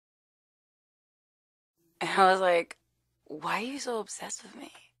And I was like, why are you so obsessed with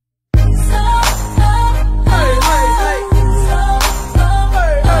me? Will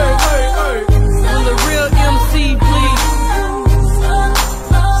the real MC please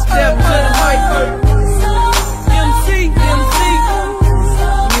step to the mic? MC,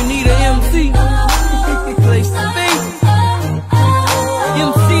 you need an MC. Place to be.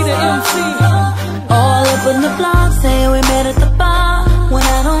 MC to MC. All up in the blog, saying we met at the bar when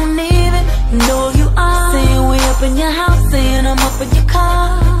I don't even know who you are. Saying we up in your house, saying I'm up in your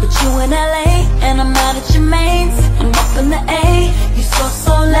car, but you in LA and I'm out at your mains. I'm up in the A, you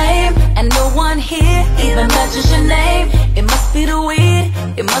so lame, and no one here even mentions your name. It must be the weed,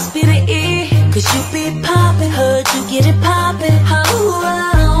 it must be the E, cause you be poppin', heard you get it poppin'.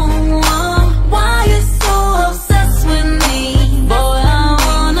 Why you so obsessed with me? Boy, I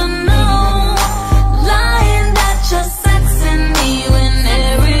wanna know. Lying that you're sexing me when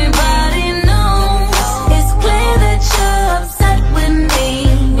everybody knows. It's clear that you're upset with me.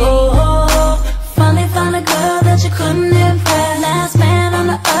 Oh, finally found a girl that you couldn't impress. Last man on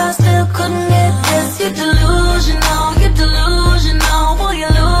the earth still couldn't get this. You're delusional, boy,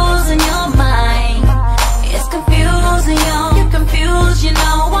 you're losing your mind. It's confusing, yo, you're confused, you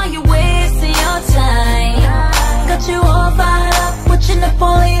know, why you wasting your time. Got you all fired up with your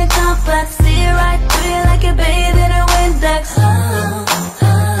Napoleon complex. See it right through you like you're bathed in a Windex.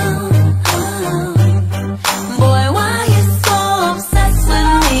 Boy, why you so obsessed with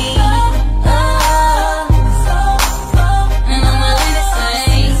me? And I'm really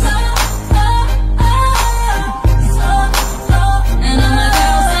saying, and I'm a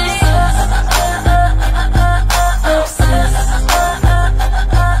girl saying,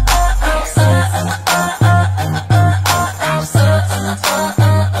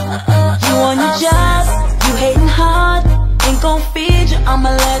 you on your job, you hating hard, ain't gon' feed you, I'ma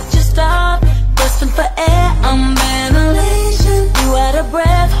let you stop. Bustin' for air, I'm ventilation. You out of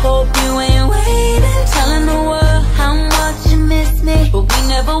breath, hope you ain't waiting. Telling the world how much you miss me, but we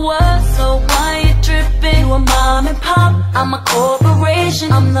never were, so why you tripping? You a mom and pop, I'm a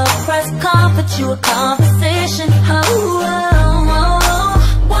corporation. I'm the press conference, you a conversation.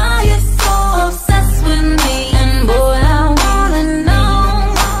 Why you so obsessed with me? And boy, I wanna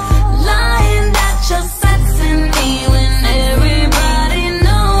know. Lying that you're sexing me when everybody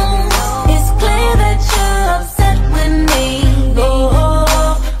knows. It's clear that you're upset with me.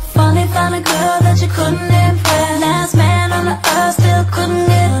 Oh, finally found a girl that you couldn't impress. Last man on the earth still couldn't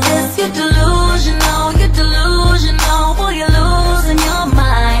get this. You're delusional, boy, you're losing your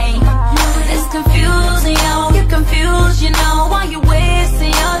mind. It's confusing, yo, you're confused, you know, why you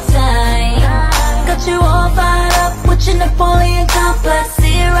wasting your time. Got you all fired up with your Napoleon complex.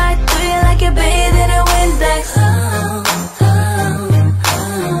 See it right through you like you're bathed in a Windex.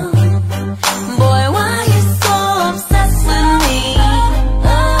 Boy, why you so obsessed with me?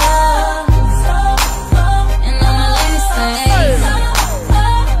 And I'ma let you say, and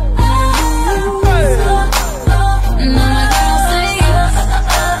I'm a girl say,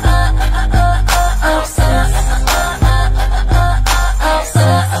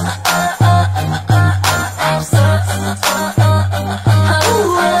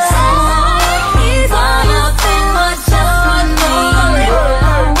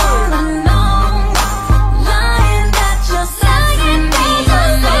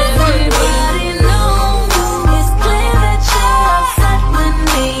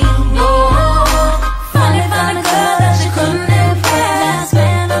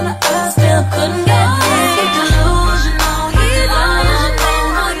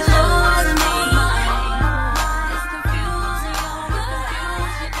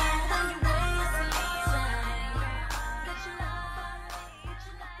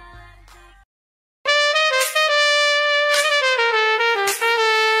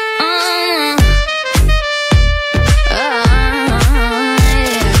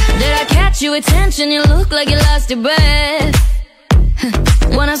 your attention, you look like you lost your breath.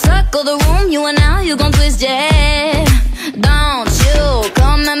 When I circle the room, you and now you gon' twist your head. Don't you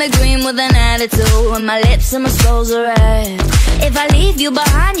come at me green with an attitude, and my lips and my soul's are red. If I leave you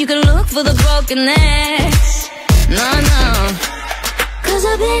behind, you can look for the broken necks. No, no, cause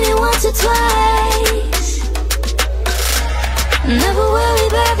I've been here once or twice. Never worry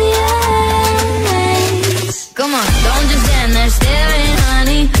about the ends. Come on, don't just stand there staring,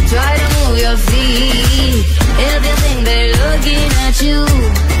 honey. Try to move your feet. If you think they're looking at you,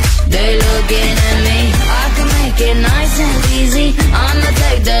 they're looking at me. I can make it nice and easy. I'ma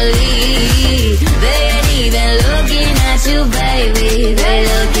take the lead. They ain't even looking at you, baby. They're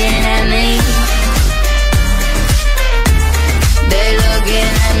looking at me. They're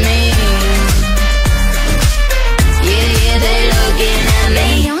looking at me.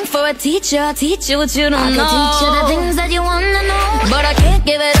 I'll teach you what you don't know. I can teach you the things that you wanna know. But I can't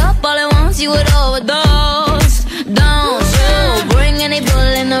give it up all at once, you would overdose. Don't you bring any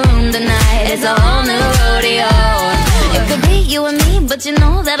bull in the room tonight, it's a whole new rodeo. It could be you and me, but you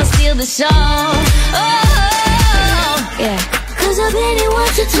know that'll steal the show. Oh, yeah. Cause I've been here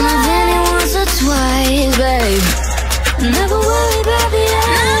once or twice. I've been here once or twice, babe. Never worry about the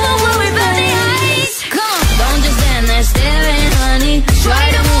ice. Never worry about the ice. Come on, don't just stand there staring, honey. Try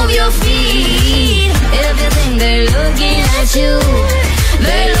to move your feet. If you think they're looking at you,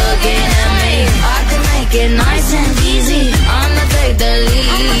 they're looking at me. I can make it nice and easy. I'ma take the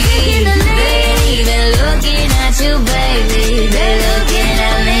lead. They ain't even looking at you, baby. They're looking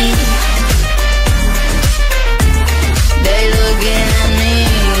at me. They looking at me.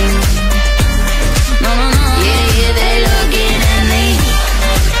 No, no, no. Yeah, yeah, they looking at me.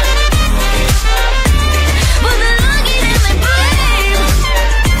 But they're looking at me, babe.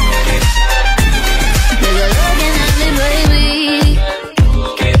 They're looking at me, baby.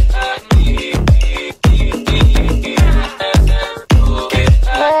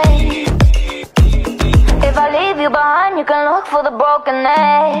 If I leave you behind, you can look for the broken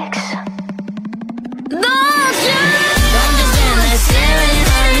eggs. Don't just stand there staring,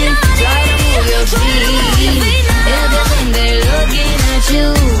 honey. Try to move your feet. If you think they're looking at you,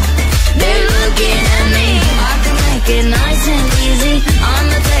 they're looking at me. I can make it nice and easy.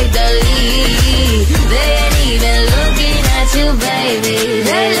 I'ma take the lead. They ain't even looking at you, baby.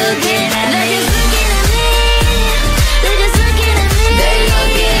 They're looking at me. They're just looking at me. They're just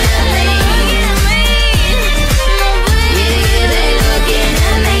looking at me. They're looking at me. Yeah, they're looking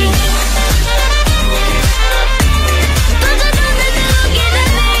at me.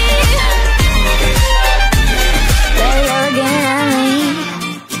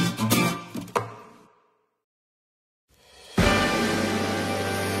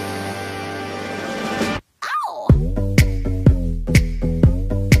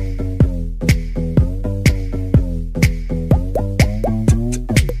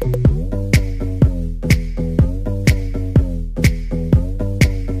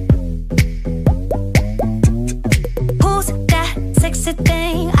 Who's that sexy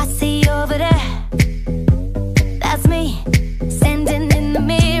thing I see over there? That's me, standing in the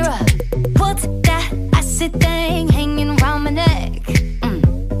mirror. What's that icy thing hanging round my neck?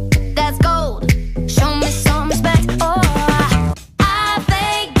 That's gold, show me some respect. Oh, I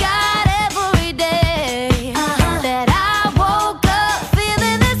thank God every day that I woke up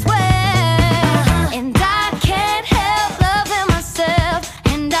feeling this way. And I can't help loving myself,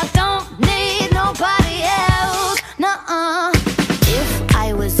 and I don't need nobody else. Nuh-uh. If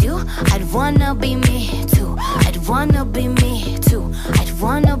I was you, I'd wanna be me too. I'd wanna be me too. I'd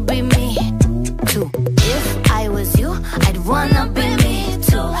wanna be me too. If I was you, I'd wanna be me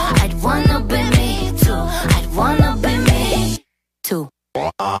too. I'd wanna be me too. I'd wanna be me too.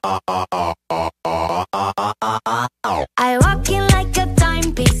 I walk in like a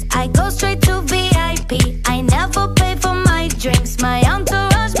timepiece. I go straight to VIP. I never pay for my drinks. My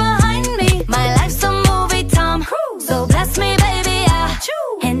entourage behind me. My life's a movie, Tom. So bless me, baby, yeah.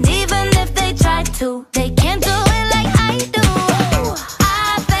 And even if they try to, they can't do it like I do.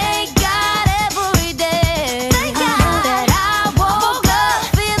 I thank God every day that I woke up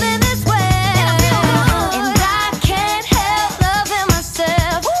feeling this way. And I can't help loving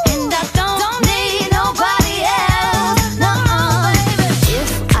myself, and I don't need nobody else. No, if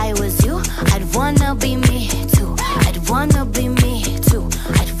I was you, I'd wanna be me too. I'd wanna be me too.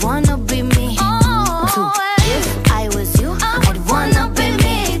 I'd wanna be me too. If I was you, I'd wanna be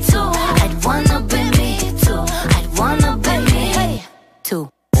me too. I'd wanna be me too. I'd wanna be me too.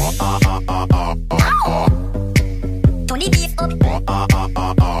 Tony beef up.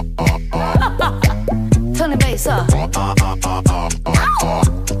 Turn the bass up.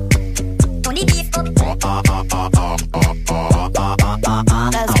 Tony beef up.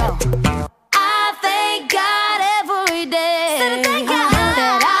 Let's go. I thank God every day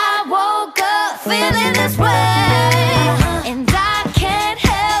that I woke up feeling this way. And I can't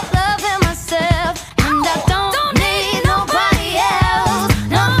help loving myself, and I don't need nobody else.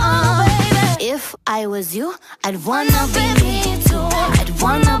 No, baby. If I was you, I'd wanna be me too. I'd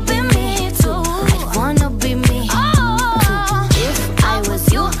wanna be me too. I'd wanna be me too. If I was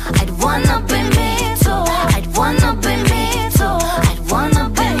you, I'd wanna be me too. I'd wanna be me too. I'd wanna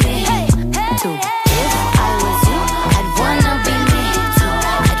be me too. If I was you, I'd wanna be me too.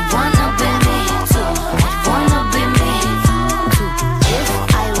 I'd wanna be me too. I'd wanna be me too. If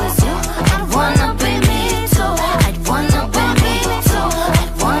I was you, I'd wanna be me too. I'd wanna be me too.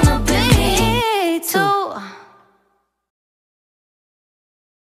 I'd wanna be me too.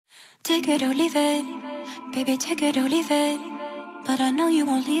 Take it or leave it, baby, take it or leave it. But I know you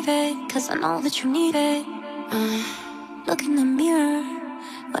won't leave it, cause I know that you need it. Look in the mirror,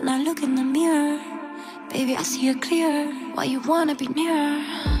 when I look in the mirror, baby, I see it clear, why you wanna be near.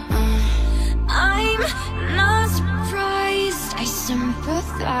 I'm not surprised, I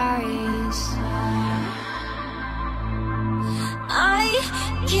sympathize. I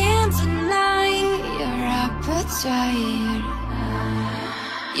can't deny your appetite.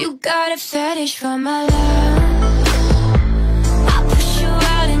 You got a fetish for my love. I push you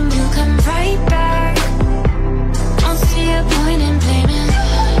out and you come right back. Don't see a point in blaming.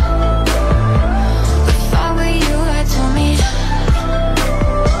 If I were you, I'd tell me.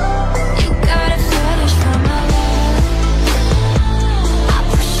 You got a fetish for my love. I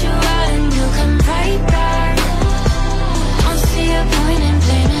push you out and you come right back. Don't see a point in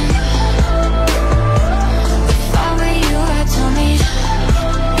blaming. If I were you, I'd tell me.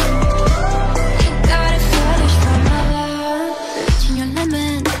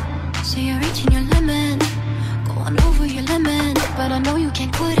 But I know you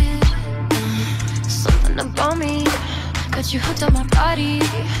can't quit it. Something about me got you hooked on my body.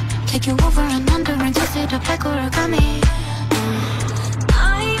 Take you over and under and twist it up like origami.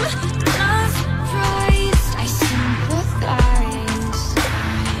 I'm not surprised, I sympathize.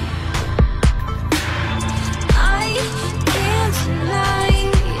 I can't deny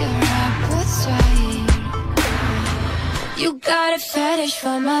your appetite. You got a fetish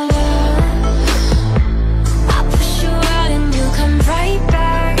for my love. Come right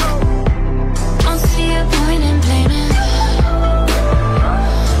back. Don't see a point in blaming.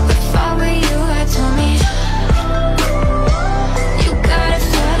 If I were you, I'd tell me. You got a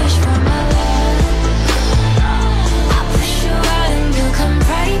fetish for my love. I push you out and you come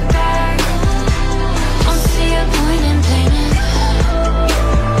right back. Don't see a point in blaming.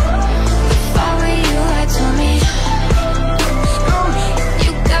 If I were you, I'd tell me.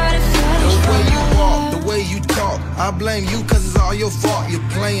 You got a fetish for my love. The way you walk, the way you talk, I blame you cause it's all your fault. You're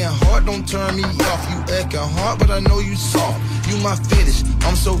playing hard, don't turn me off. You acting hard, but I know you soft. You my fetish,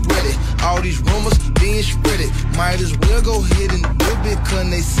 I'm so ready. All these rumors being spreaded. Might as well go ahead and do it, cause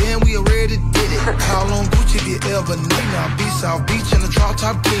they saying we already did it. Call on Gucci if you ever need me. I'll be South Beach in the drop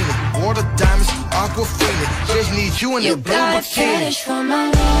top bikini. Water diamonds, aquafina. Just need you in that blue bikini. You got a fetish for my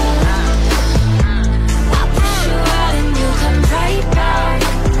love. I push you out and you come right back.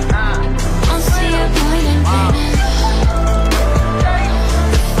 Don't see a point in blaming.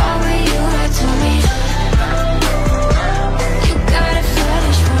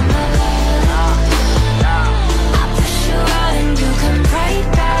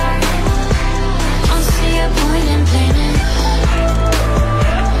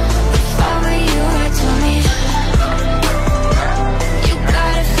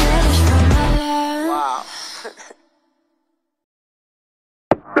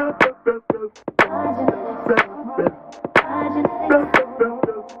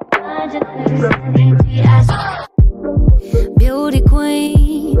 Beauty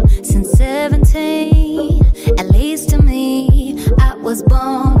queen since 17. At least to me, I was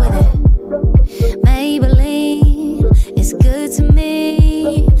born with it. Maybelline is good to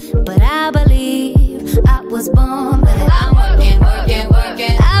me, but I believe I was born with it. I'm working, working,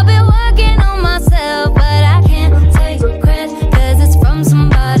 working. I've been working on myself, but I can't take credit, cause it's from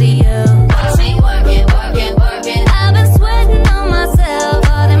somebody else. Watch me working, working, working. I've been sweating on myself.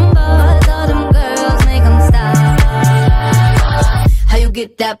 All them boys, all them girls, make them stop. How you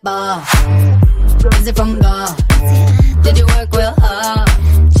get that bar? Is it from God? Did you work real hard?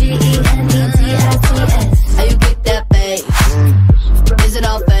 G-E-N-E-T-I-T-S. How you get that bass? Is it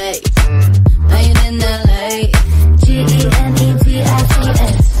all fake? Playing in LA. G-E-N-E-T-I-T-S.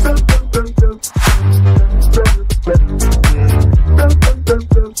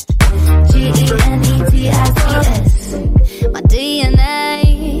 G-E-N-E-T-I-T-S. My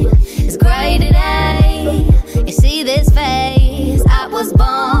DNA is graded A. You see this face? I was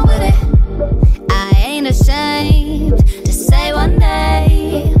born with it. I ain't ashamed to say one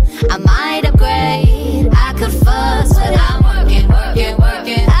day I might upgrade. I could fuss, but I'm working, working,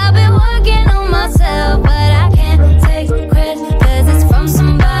 working. I've been working on myself, but I can't take credit, cause it's from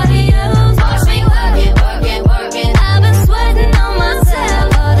somebody else. Watch me working, working, working. I've been sweating on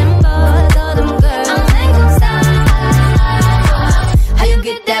myself. All them boys, all them girls, I'll make them stop. How you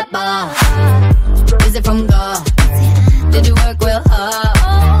get that bar? Is it from God? Did you work real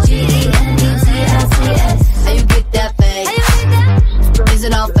hard? G-E-N-E-T-I-T-S. How you get that face? Is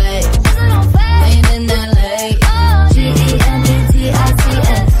it all fake? Playing in LA. G-E-N-E-T-I-T-S.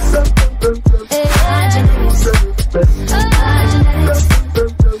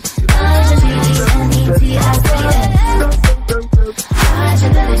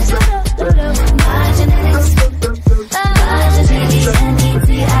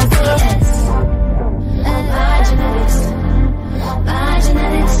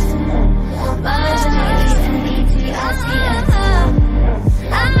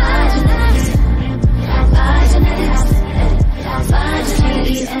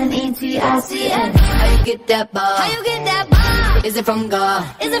 G-E-N-T-I-C-S. How you get that bar? How you get that bar? Is it from God?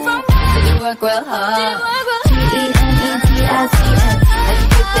 Is it from God? Did you work real hard? Did you work real hard? G-E-N-T-I-C-S. How you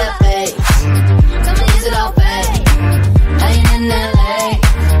get that bass? Is it all fake? I ain't in LA.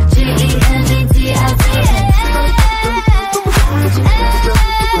 G-E-N-T-I-C-S.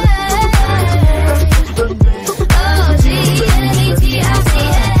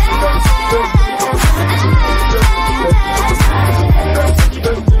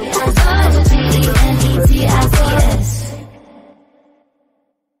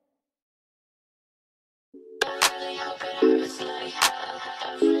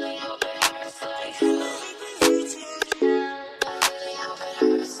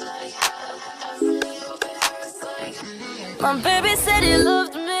 My baby said he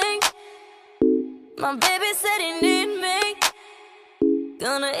loved me. My baby said he need me.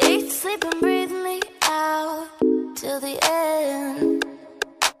 Gonna eat, sleep, and breathe me out till the end.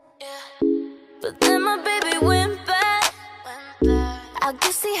 But then my baby went back. I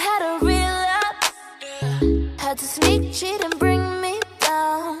guess he had a relapse. Had to sneak, cheat, and bring me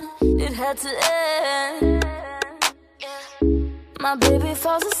down. It had to end. My baby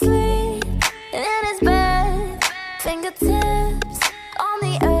falls asleep in his bed, fingertips on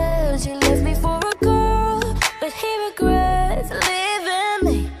the edge. He left me for a girl, but he regrets leaving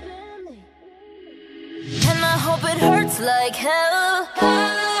me. And I hope it hurts like hell.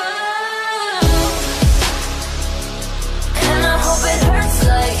 And I hope it hurts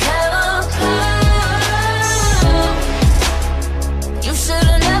like hell. You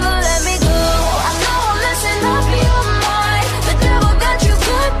should've never let me go. I know I'm messing up your mind. The devil got you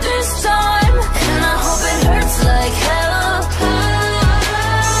good this time. And I hope it hurts like hell.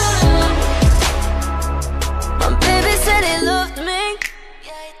 My baby said he loved me.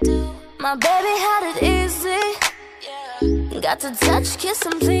 My baby had it easy. Got to touch, kiss,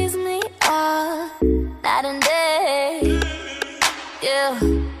 and please me night and day. Yeah.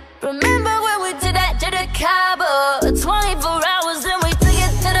 Remember when we did that to the Cabo? 24 hours and we took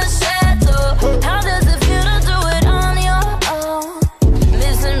it to the chateau. How does it feel to do it on your own?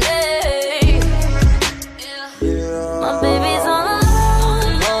 Listen, babe. My baby's all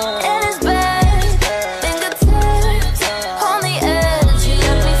alone in his bed, fingertips on the edge. He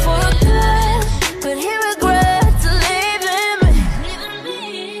left me for a girl, but he regrets leaving me.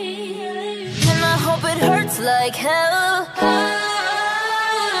 And I hope it hurts like hell.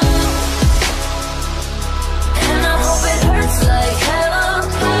 And I hope it hurts like hell.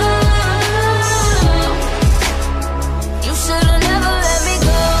 You should've never let me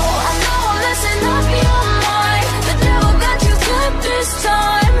go. I know I'm messing up your mind. The devil got you good this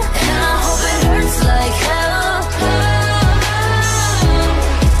time. And I hope it hurts like hell.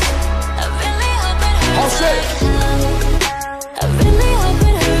 I really hope it hurts like hell. I really hope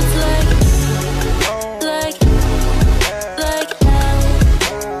it hurts like hell.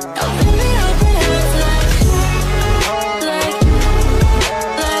 I really hope it hurts like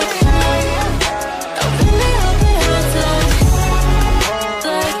hell. I really hope it hurts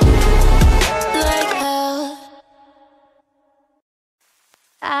like hell.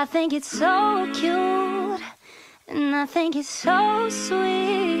 I think it's so cute, and I think it's so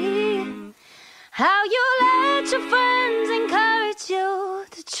sweet how you let your friends encourage you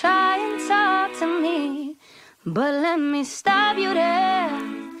to try and talk to me. But let me stop you there,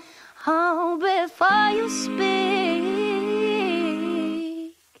 oh, before you speak.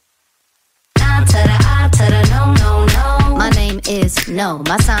 I to the I to the no, no, no. My name is no,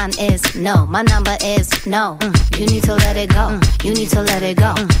 my sign is no, my number is no. You need to let it go, you need to let it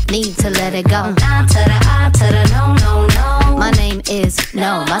go, need to let it go. I to the no, no, no. My name is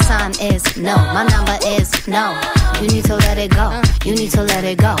no, my sign is no, my number is no. You need to let it go, you need to let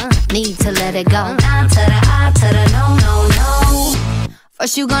it go, need to let it go. I to the no, no, no.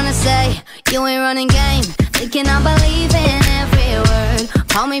 First you gonna say you ain't running game, thinking I believe in every word.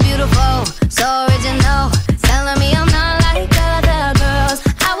 Call me beautiful, so original, telling me I'm not like other girls.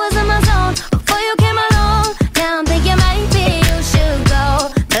 I was in my zone before you came along. Now I'm thinking maybe you should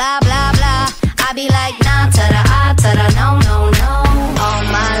go. Blah blah blah. I be like nah to the I to the no, no, no. All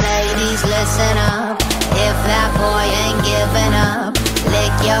my ladies listen up. If that boy ain't giving up,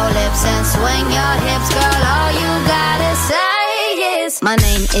 lick your lips and swing your hips, girl. All you gotta say. My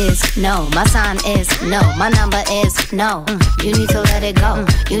name is no, my sign is no, my number is no. You need to let it go,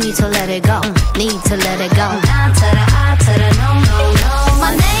 you need to let it go, need to let it go. I to the no, no, no.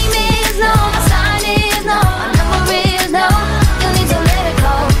 My name is no, my sign is no, my number is no. You need to let it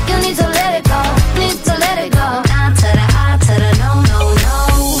go, you need to let it go, need to let it go. I to the no, no, no.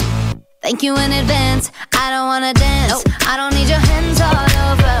 Thank you in advance, I don't wanna dance. I don't need your hands all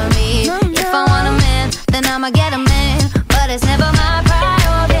over me.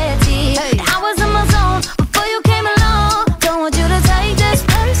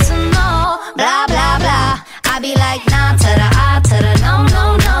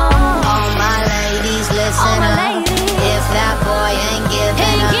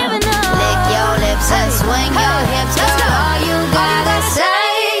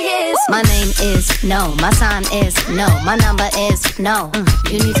 no. My sign is no. My number is no.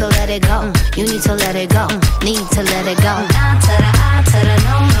 You need to let it go. You need to let it go. Need to let it go. Nah to the I to the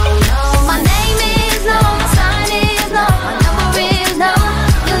no, no, no. My name is no. My sign is no. My number is no.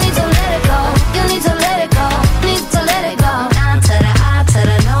 You need to let it go. You need to let it go. Need to let it go. Nah to the I to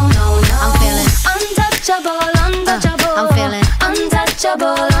the no, no, no. I'm feeling untouchable, untouchable. I'm feeling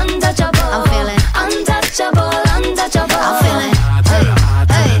untouchable, untouchable. I'm feeling untouchable, untouchable. I'm feeling hey,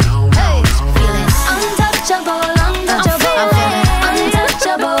 hey, hey. Feeling untouchable, untouchable. I'm feeling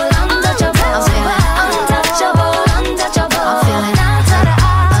untouchable, untouchable. I'm feeling untouchable, untouchable. I'm feeling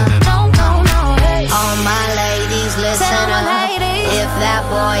no, no, no. All my ladies, listen up. If that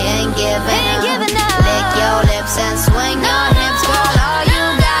boy ain't giving up, lick your lips and swing your hips, girl. All you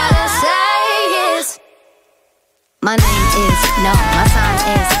gotta say is my name is no. My sign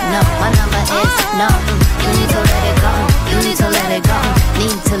is no. My number is no. You need to let it go. You need to let it go.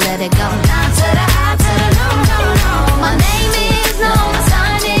 Need to let it go. Nah to the I to the no, no, no. My name is no. My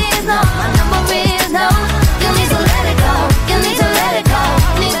sign is no. My number is no. You need to let it go. You need to let it go.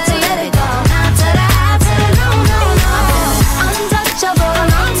 Need to let it go. Nah to the I to the no, no, no. Untouchable,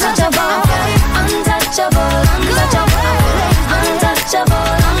 untouchable. Untouchable, untouchable. Untouchable,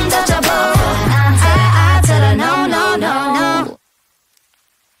 untouchable. Nah to the I to the no, no, no, no.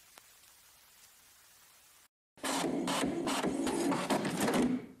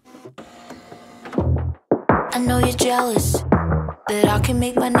 I know you're jealous that I can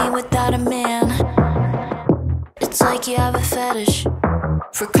make money without a man. It's like you have a fetish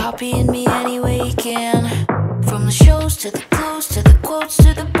for copying me any way you can. From the shows to the clothes to the quotes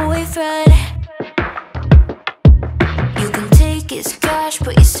to the boyfriend. You can take his cash,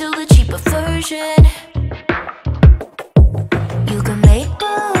 but you're still the cheaper version. You can make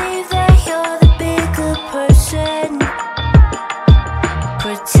believe that you're the bigger person.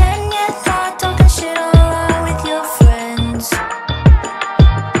 Pretend you're not talking shit online with your friends.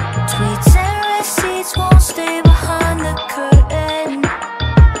 Tweets and receipts won't stay behind the curtain.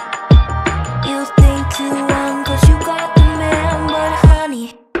 You think you won cause you got the man, but honey,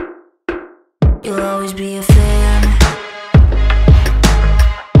 you'll always be a fan.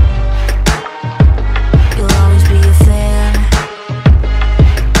 You'll always be a fan.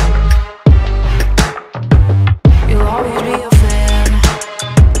 You'll always be a fan.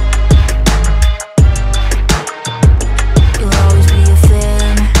 You'll always be a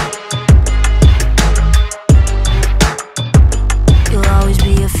fan. You'll always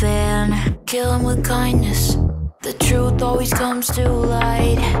be a fan. Kill him with kindness. The truth always comes to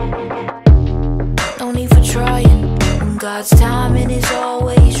light. No need for trying when God's timing is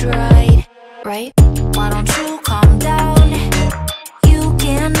always right. Right? Why don't you calm down? You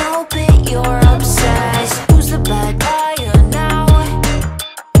can't help it, you're obsessed. Who's the bad liar now?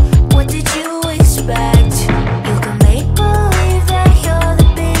 What did you expect? You can make believe that you're the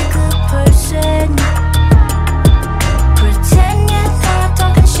bigger person. Pretend you're not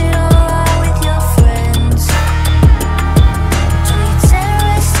talking shit online with your friends. Tweets and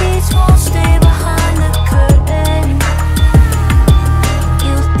receipts won't stay behind the curtain.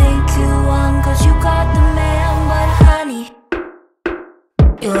 You think you won cause you got the man, but honey,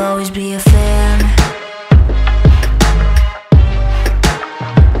 you'll always be a fan.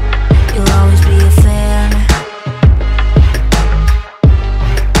 You'll always be a fan.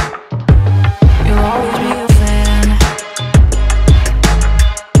 You'll always be a fan.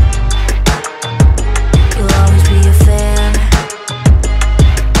 You'll always be a fan.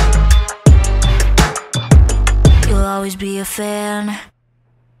 You'll always be a fan.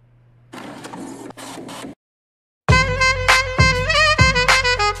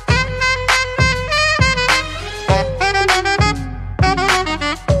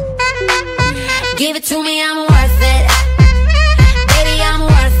 Give it to me, I'm worth it. Baby, I'm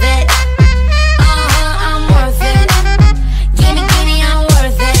worth it. I'm worth it. Give me, I'm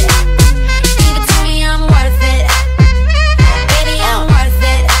worth it. Give it to me, I'm worth it. Baby, I'm worth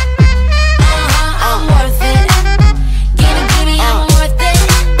it. I'm worth it. Give me, I'm worth it.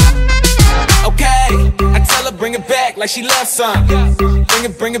 Okay, I tell her bring it back like she loves some.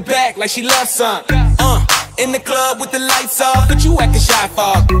 Bring it back like she loves some. In the club with the lights off, but you acting shy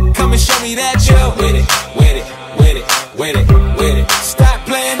for. Come and show me that you're with it, with it, with it, with it, with it. Stop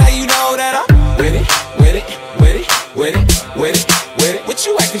playing, now you know that I'm with it, with it, with it, with it, with it, with it. What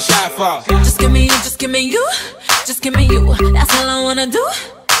you acting shy for? Just give me you, just give me you, just give me you. That's all I wanna do.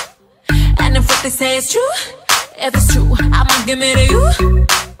 And if what they say is true, if it's true, I'ma give it to you.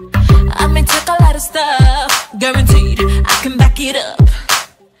 I may take a lot of stuff, guaranteed I can back it up.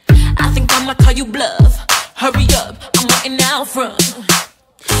 I think I'ma call you bluff. Hurry up, I'm waiting out front.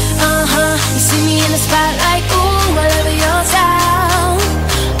 You see me in the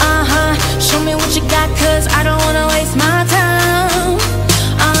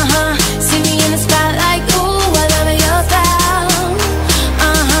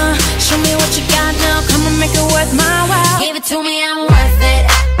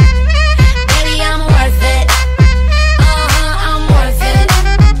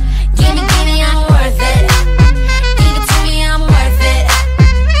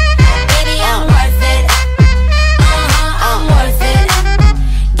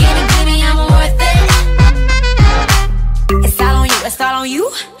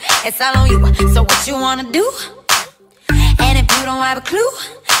wanna do. And if you don't have a clue,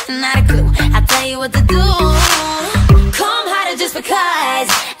 not a clue, I'll tell you what to do. Come harder just because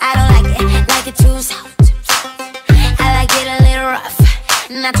I don't like it too soft. I like it a little rough,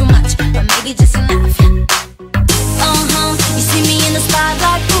 not too much, but maybe just enough. You see me in the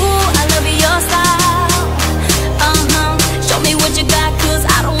spotlight, ooh, I love your style. Show me what you got, cause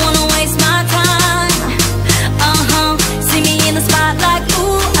I don't wanna waste my time. See me in the spotlight,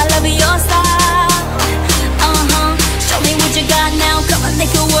 ooh, I love your style. Show me what you got now, come on,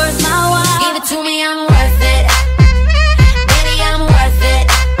 make it worth my while. Give it to me, I'm worth it. Baby, I'm worth it.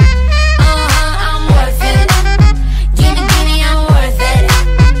 I'm worth it. Give me, I'm worth it.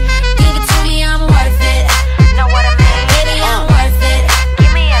 Give it to me, I'm worth it. Know what I mean? Baby, I'm worth it.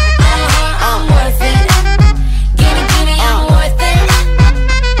 Give me everything. I'm worth it. Give me, I'm worth it.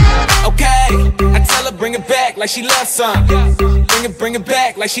 Okay, I tell her bring it back like she loves some. Bring it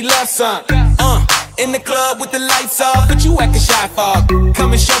back like she loves some. In the club with the lights off, but you acting shy for.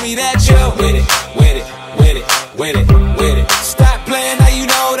 Come and show me that you're with it, with it, with it, with it, with it. Stop playing, now you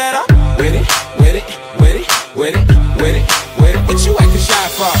know that I'm with it, with it, with it, with it, with it, with it. What you acting shy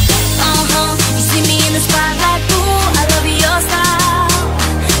for? You see me in the spotlight, ooh, I love your style.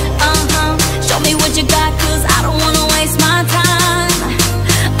 Show me what you got, cause I don't wanna waste my time.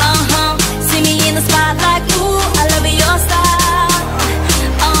 See me in the spotlight, ooh, I love your style.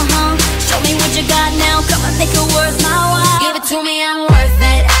 Show me what you got now, come on, make it worth my while. Give it to me, I'm worth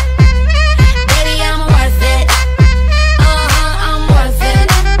it. Baby, I'm worth it. I'm worth it.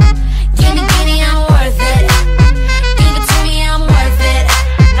 Give me, I'm worth it. Give it to me, I'm worth it.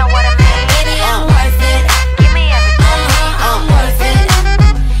 Know what I mean? Baby, I'm worth it. Give me everything. I'm worth it.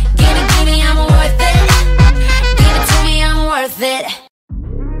 Give me, I'm worth it. Give it to me, I'm worth it.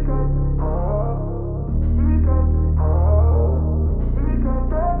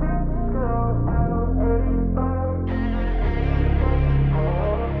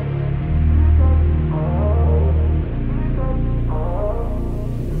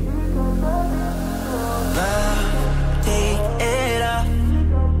 Take it off.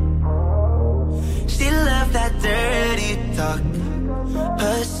 She loved that dirty talk,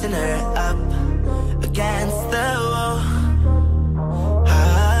 pushing her up against the wall.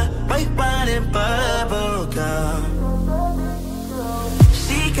 White wine and bubble gum.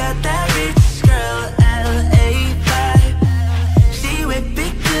 She got that rich girl LA vibe. She would be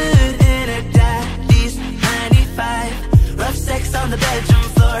good in her daddy's 95. Rough sex on the bedroom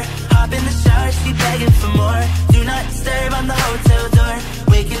floor. Hop in the shower, she begging for more. Do not disturb on the hotel door,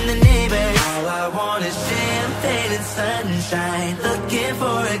 waking the neighbors. All I want is champagne and sunshine. Looking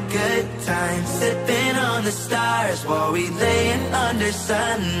for a good time, sipping on the stars while we laying under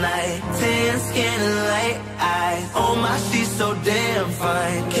sunlight. Tan skin and light eyes. Oh my, she's so damn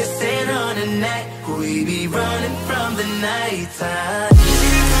fine. Kissing on her neck, we be running from the nighttime.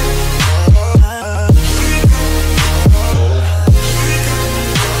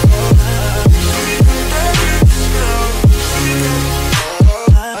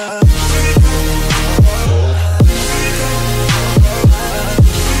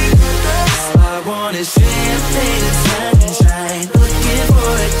 Champagne and sunshine, looking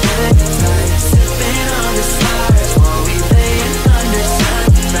for a good time, sipping on the stars while we laying under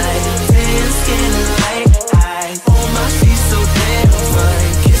sunlight. Tan skin and light eyes. Oh my, she's so damn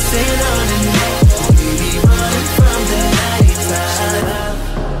fine. Kissing on her neck, we be running from the nighttime.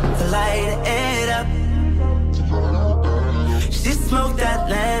 To light it up, she smoked that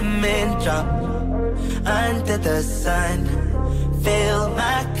lemon drop under the sun. Fill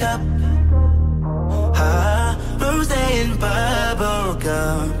my cup. Rosé and bubble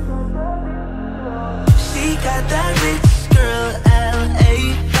gum. She got that rich girl LA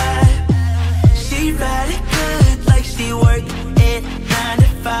vibe. She ride it good like she work it 9 to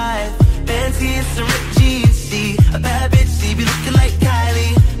 5. Fancy and some ripped jeans. She a bad bitch, she be looking like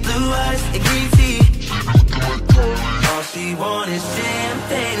Kylie. Blue eyes and green tea. All she want is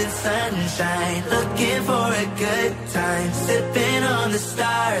champagne and sunshine. Looking for a good time, sipping on the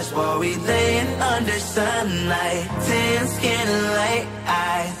stars while we laying under sunlight. Tan skin and light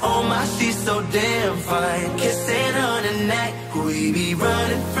eyes. Oh my, she's so damn fine. Kissing on her neck, we be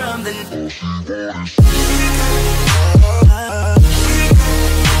running from the